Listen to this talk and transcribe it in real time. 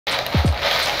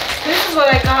is what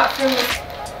I got from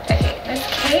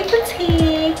Miskay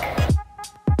boutique.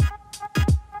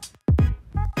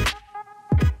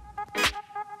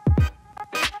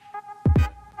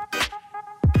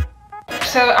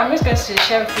 So I'm just going to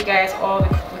share with you guys all the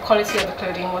quality of the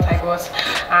clothing, what I got,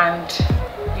 and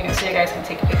so you guys can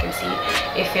take a pick and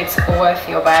see if it's worth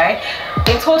your buy.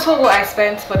 In total, what I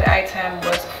spent for the item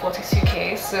was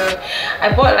 42k. So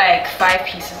I bought like 5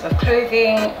 pieces of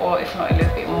clothing, or if not a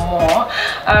little bit more.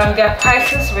 Their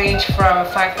prices range from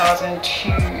 5,000 to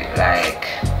like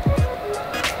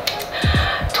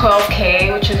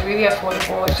 12k, which is really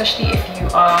affordable, especially if you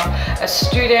are a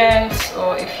student,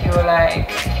 or if you're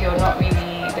not really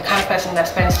the kind of person that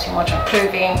spends too much on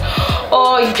clothing,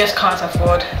 or you just can't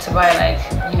afford to buy like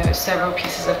several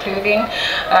pieces of clothing.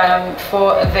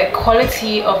 For the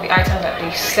quality of the items that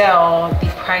they sell, the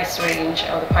price range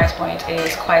or the price point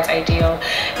is quite ideal,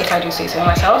 if I do say so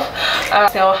myself. They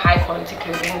sell high quality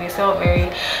clothing. They sell very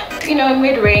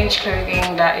mid-range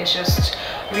clothing that is just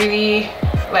really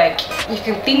like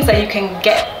things that you can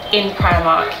get in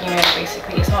Primark.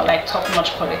 Basically it's not like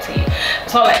top-notch quality.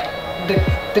 It's not like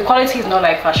the quality is not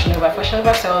like Fashion Nova. Fashion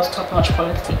Nova sells top-notch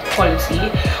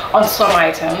quality on some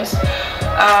items.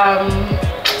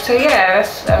 So yeah,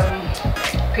 that's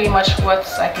pretty much what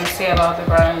I can say about the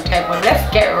brand. Okay, but let's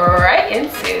get right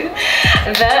into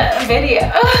the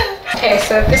video. Okay,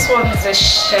 so this one is a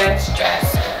shirt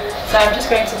dress. So I'm just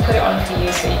going to put it on for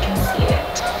you so you can see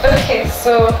it. Okay,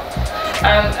 so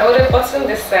I would have buttoned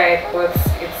this side, but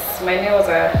my nails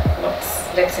are not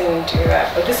letting me do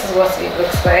that. But this is what it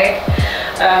looks like.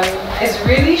 It's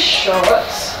really short.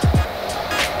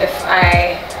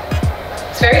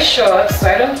 It's very short, so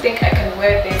I don't think I can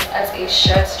wear this as a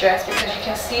shirt dress, because you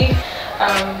can see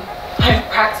I'm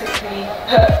practically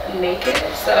naked.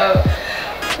 So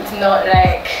it's not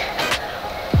like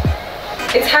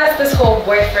it has this whole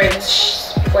boyfriend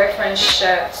shirt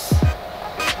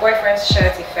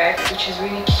effect, which is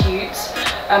really cute.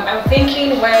 I'm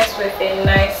thinking wear it with a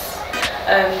nice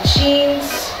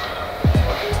jeans.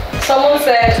 Someone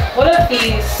said, one of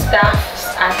the staffs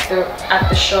at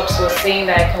the shops was saying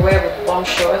that I can wear it with bomb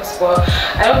shorts, but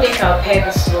I don't think I'll pair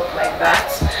this look like that.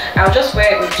 I'll just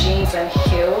wear it with jeans and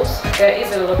heels. There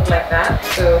is a look like that,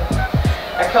 so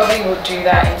I probably would do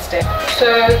that instead.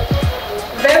 So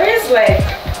there is like,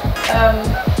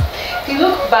 if you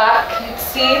look back, you'd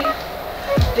see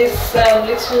this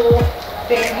little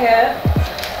thing here.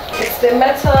 It's the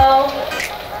metal,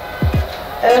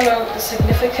 I don't know the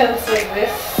significance of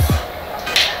this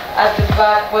at the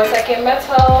back, but it's like a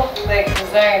metal like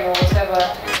design or whatever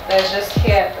that's just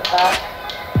here at the back.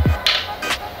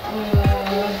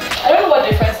 I don't know what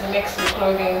difference it makes in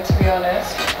clothing, to be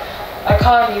honest. I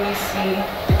can't really see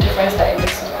the difference that it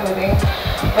makes in clothing,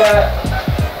 but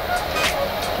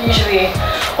usually,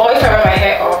 or if I wear my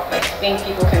hair up, I think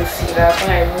people can see that when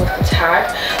I remove the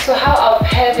tag. So how I'll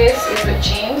pair this is with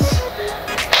jeans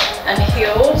and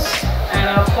heels, and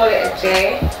I'll call it a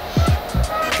day.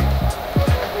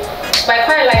 But I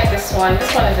quite like this one.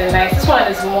 This one is this one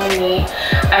is more me.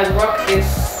 I rock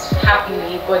this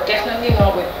happily, but definitely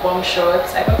not with bomb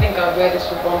shorts. I don't think I'll wear this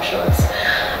with bomb shorts.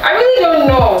 I really don't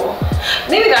know.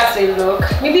 Maybe that's a look.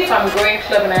 Maybe if I'm going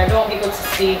club and I don't want people to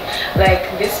see like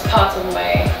this part of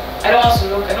my, I don't want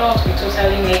to be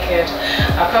totally naked,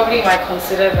 I probably might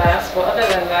consider that. But other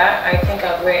than that, I think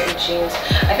I'll wear it with jeans.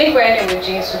 I think wearing it with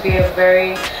jeans would be a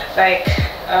very like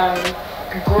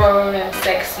grown and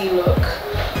sexy look,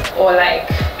 or like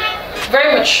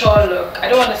very mature look. I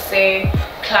don't want to say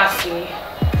classy,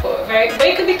 but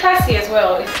it could be classy as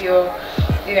well if you're,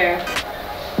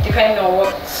 depending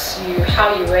on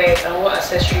how you wear it and what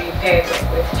accessory you pair it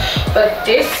up with. But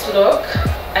this look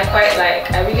I quite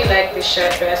like. I really like this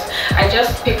shirt dress. I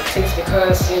just picked it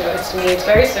because it's me. It's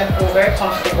very simple, very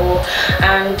comfortable,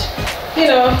 and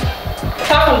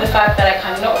apart from the fact that I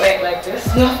cannot wear it like this,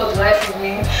 not for the life of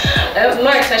me,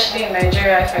 not especially in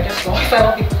Nigeria, if I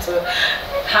want people to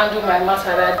handle my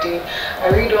matter that day, I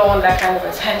really don't want that kind of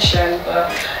attention. But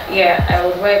yeah, I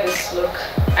would wear this look.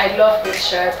 I love this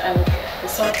shirt, and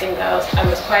it's something that I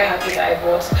was quite happy that I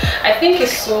bought. I think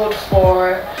it's sold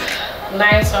for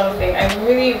 9 something.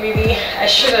 I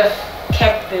should have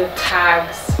kept the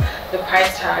tags, the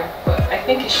price tag, but I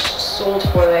think it's sold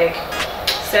for like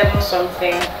 7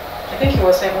 something. I think it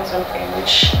was 7 something,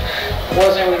 which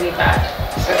wasn't really bad.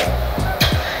 So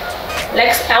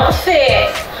next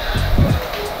outfit.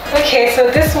 Okay,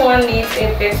 so this one needs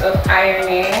a bit of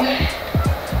ironing,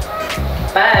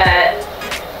 but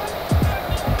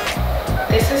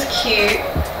this is cute.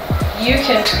 You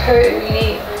can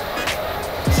totally,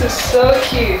 this is so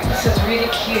cute. This is really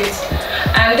cute,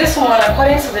 And this one,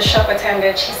 according to the shop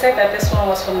attendant, she said that this one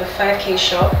was from the 5k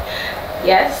shop.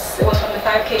 Yes, it was from the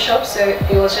 5k shop, so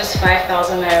it was just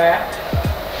 5,000 naira.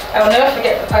 I will never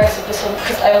forget the price of this one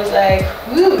because I was like,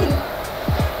 woo,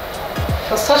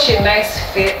 for such a nice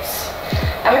fit.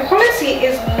 And the quality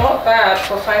is not bad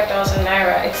for 5,000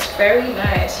 naira. It's very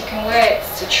nice. You can wear it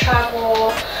to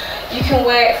travel. You can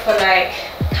wear it for like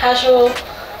casual,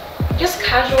 just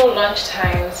casual lunch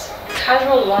times,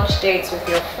 casual lunch dates with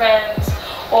your friends,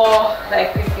 or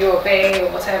like with your bae or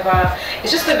whatever.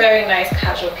 It's just a very nice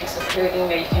casual piece of clothing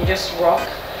that you can just rock,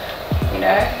 you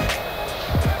know.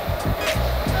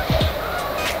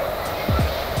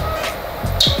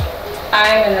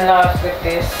 I'm in love with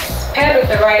this. Paired with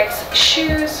the right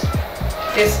shoes,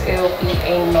 this will be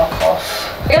a knockoff.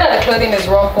 I feel like the clothing is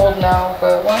rumpled now,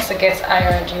 but once it gets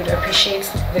ironed, you'd appreciate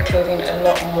the clothing a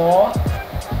lot more.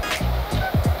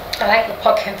 I like the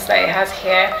pockets that it has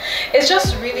here. It's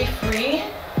just really free.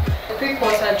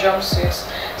 3/4 jumpsuit,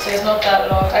 so it's not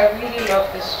that long. I really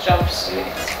love this jumpsuit.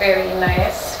 It's very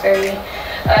nice. I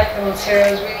like the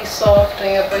material. It's really soft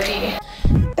on your body.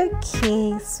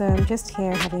 Okay, so I'm just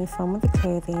here having fun with the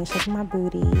clothing, shaking my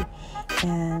booty,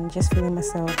 and just feeling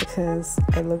myself because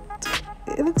it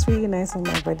looks really nice on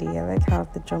my body. I like how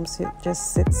the jumpsuit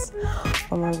just sits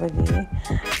on my body,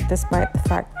 despite the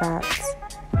fact that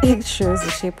it shows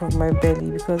the shape of my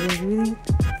belly because it's really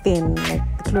thin. Like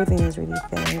the clothing is really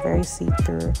thin, very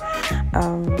see-through.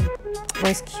 But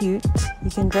it's cute.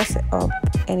 You can dress it up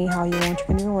anyhow you want. You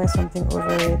can even wear something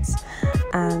over it,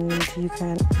 and you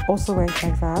can also wear it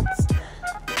like that.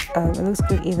 It looks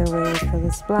good either way because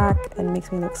it's black and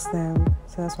makes me look slim,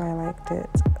 so that's why I liked it.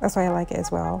 That's why I like it as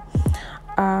well.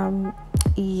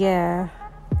 Yeah,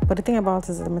 but the thing about it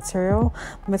is the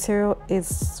material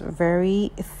is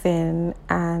very thin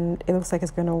and it looks like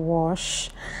it's gonna wash.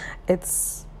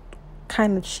 It's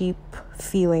kind of cheap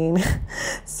feeling.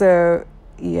 So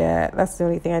yeah, that's the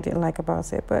only thing I didn't like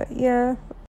about it, but yeah.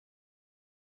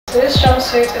 This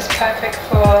jumpsuit is perfect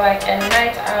for like a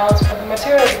night out, but the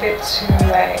material is a bit too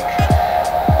like,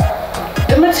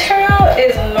 the material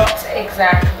is not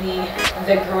exactly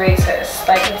the greatest.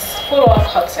 Like it's full on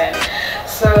cotton,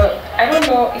 so I don't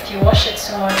know if you wash it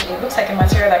too much, it looks like a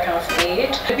material that can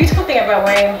fade. The beautiful thing about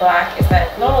wearing black is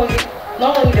that not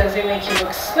only does it make you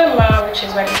look slimmer, which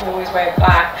is why people always wear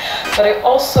black, but it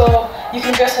also, you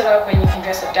can dress it up and you can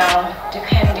dress it down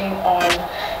depending on,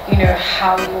 you know,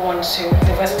 how you want to,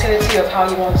 the versatility of how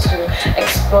you want to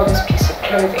explore this piece of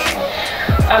clothing.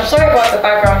 I'm sorry about the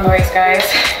background noise, guys.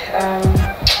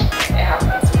 It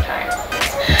happens sometimes.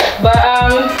 But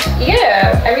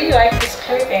yeah, I really like this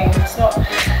clothing.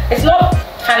 It's not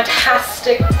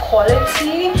fantastic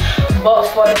quality, but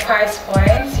for the price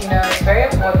points, you know, it's very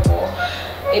affordable.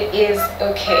 It is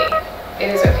okay. It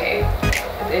is okay.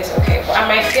 It is okay. But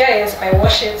my fear is if I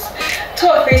wash it 2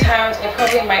 or 3 times, it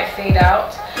probably might fade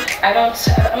out. I'm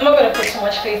not going to put too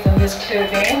much faith in this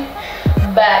clothing,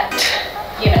 but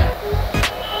you know,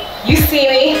 you see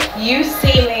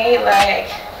me like,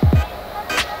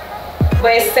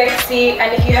 but it's sexy,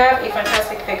 and if you have a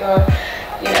fantastic figure,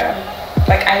 you know,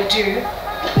 like I do,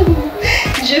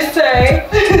 just say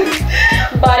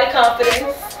body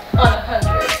confidence on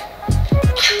 100.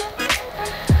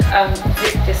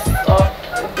 Zip this up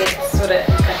a bit so that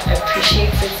you can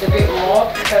appreciate it a bit more,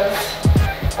 because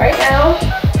right now,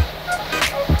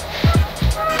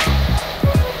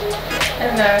 I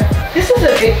don't know, this is a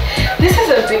bit,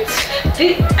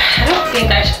 I don't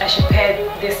think I should pair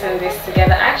this and this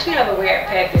together. I actually have a way I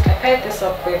paired this. I paired this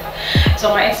up with, it's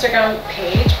on my Instagram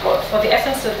page, but for the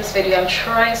essence of this video, I'm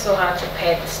trying so hard to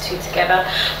pair these two together,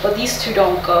 but these two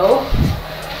don't go.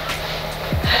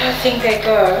 I don't think they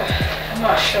go. I'm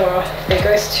not sure if they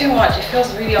go. It's too much. It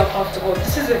feels really uncomfortable.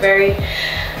 This is a very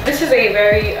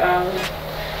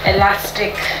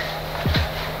elastic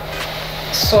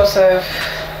sort of,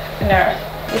 no,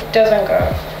 it doesn't go.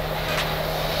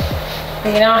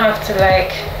 But you now have to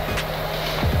like,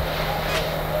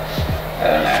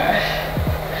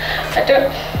 I don't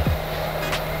know.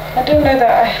 I don't know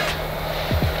that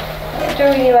I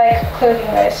don't really like clothing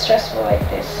that is stressful like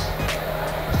this.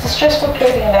 It's the stressful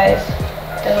clothing that is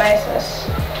the nicest.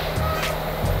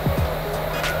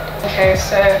 Okay,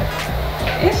 so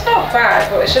it's not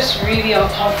bad, but it's just really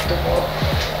uncomfortable.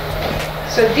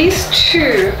 So these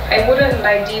two, I wouldn't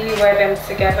ideally wear them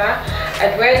together.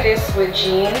 I'd wear this with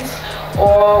jeans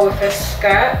or with a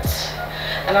skirt,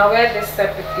 and I'll wear this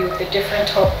separately with a different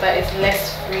top that is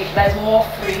less free, that's more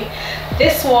free.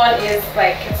 This one is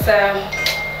like, it's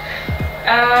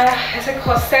a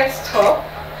corset top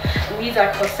these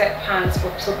are corset pants,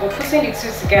 but putting the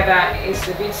two together is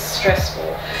a bit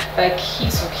stressful. Like,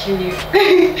 heat will kill you.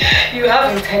 You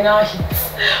have internal heat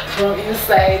from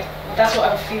inside. That's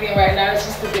what I'm feeling right now. It's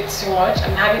just a bit too much.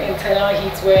 I'm having internal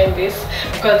heat wearing this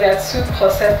because they are two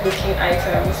corset looking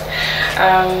items.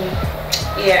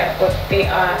 Yeah, but they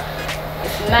are,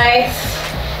 it's nice,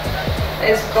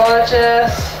 it's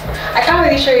gorgeous. I can't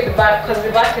really show you the back because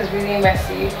the back is really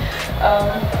messy,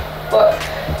 but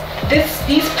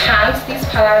these pants, these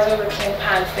palazzo looking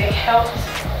pants, they help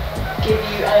give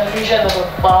you an illusion of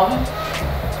a bum.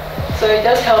 So it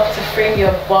does help to frame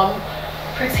your bum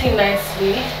pretty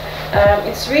nicely.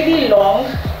 It's really long.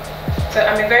 So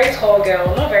I'm a very tall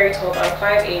girl, not very tall, but I'm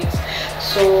 5'8".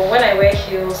 So when I wear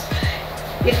heels,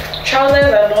 if trousers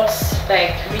are not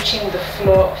like reaching the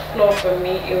floor for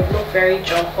me, it would look very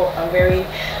jump up and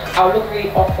I'll look really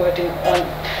awkward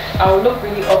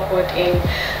in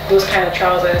those kind of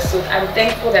trousers. So I'm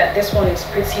thankful that this one is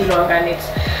pretty long and it's,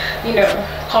 you know,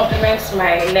 complements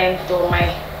my length or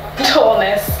my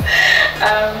tallness.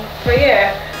 But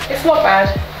yeah, it's not bad.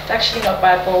 It's actually not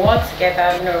bad, but one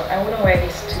together, no, I wouldn't wear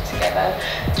these two together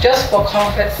just for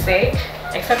comfort's sake,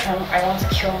 except I want to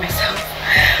kill myself.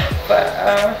 But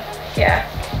yeah,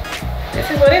 this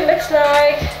is what it looks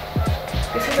like.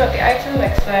 This is what the item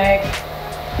looks like.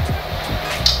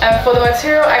 And for the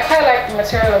material, I quite like the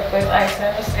material of both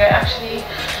items. They're actually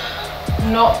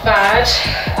not bad.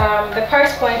 The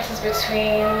price point is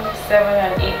between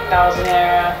 7,000 and 8,000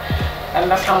 naira. And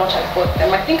that's how much I bought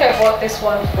them. I think I bought this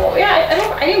one for, yeah,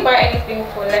 I didn't buy anything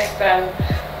for less than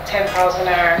 10,000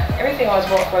 naira. Everything was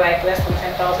bought for like less than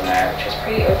 10,000 naira, which was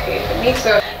pretty okay for me.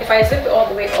 So if I zip it all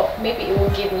the way up, maybe it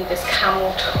will give me this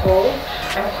camel toe.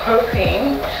 I'm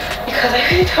hoping, because I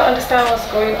really don't understand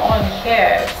what's going on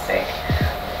here. It's like,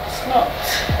 it's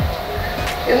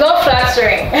not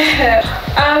flattering.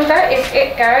 That is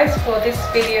it, guys, for this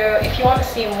video. If you want to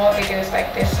see more videos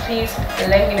like this, please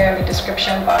let me know in the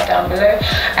description bar down below.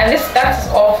 And that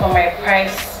is all for my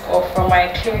price or for my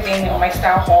clothing or my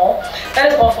style haul.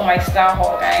 That is all for my style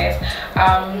haul, guys.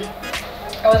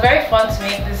 It was very fun to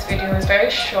make this video. It's very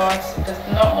short, there's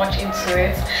not much into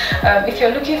it. If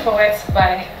you're looking for where to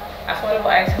buy affordable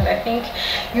items, I think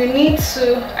you need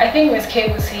to, I think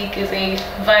Miskay boutique is a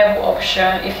viable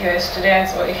option if you're a student,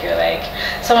 or if you're like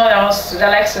someone else that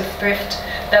likes to thrift,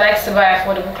 that likes to buy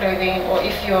affordable clothing, or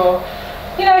if you're,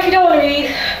 you know, if you don't want to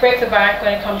really break the bank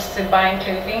when it comes to buying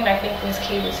clothing. I think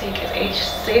Miskay boutique is a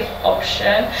safe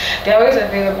option. They're always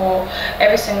available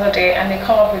every single day, and they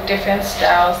come up with different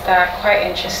styles that are quite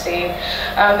interesting.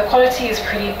 The quality is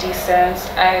pretty decent.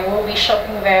 I will be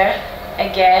shopping there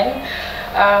again.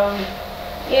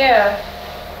 Yeah,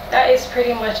 that is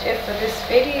pretty much it for this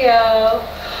video.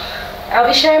 I'll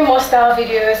be sharing more style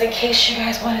videos in case you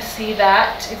guys want to see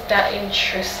that, if that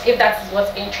is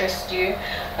what interests you.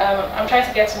 I'm trying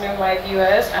to get to know my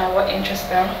viewers and what interests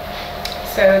them,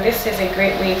 so this is a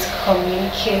great way to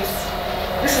communicate.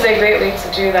 This is a great way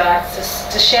to do that,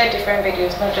 to share different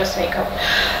videos, not just makeup.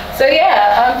 So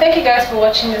yeah, thank you guys for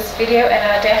watching this video,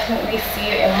 and I'll definitely see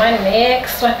you in my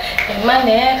next one,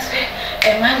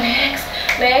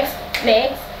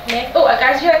 Oh,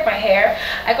 guys, you like my hair?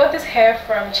 I got this hair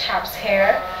from Chap's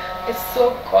Hair. It's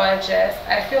so gorgeous.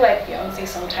 I feel like Beyonce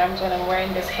sometimes when I'm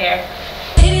wearing this hair.